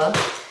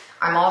Nabla.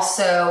 I'm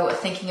also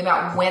thinking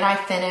about, when I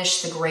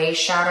finish the gray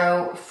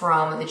shadow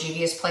from the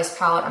Juvia's Place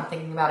palette, I'm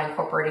thinking about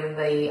incorporating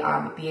the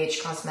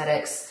BH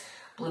Cosmetics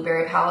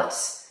Blueberry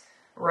palettes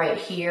right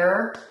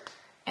here,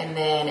 and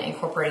then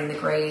incorporating the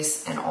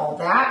grays and all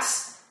that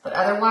But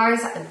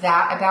otherwise,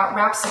 that about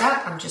wraps it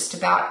up. I'm just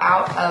about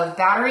out of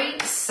battery.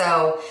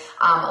 So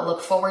I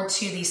look forward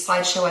to the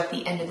slideshow at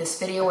the end of this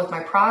video with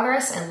my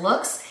progress and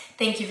looks.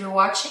 Thank you for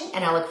watching,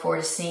 and I look forward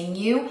to seeing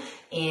you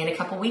in a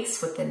couple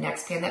weeks with the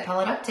next Pan That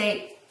Palette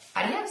update.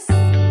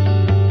 Adios.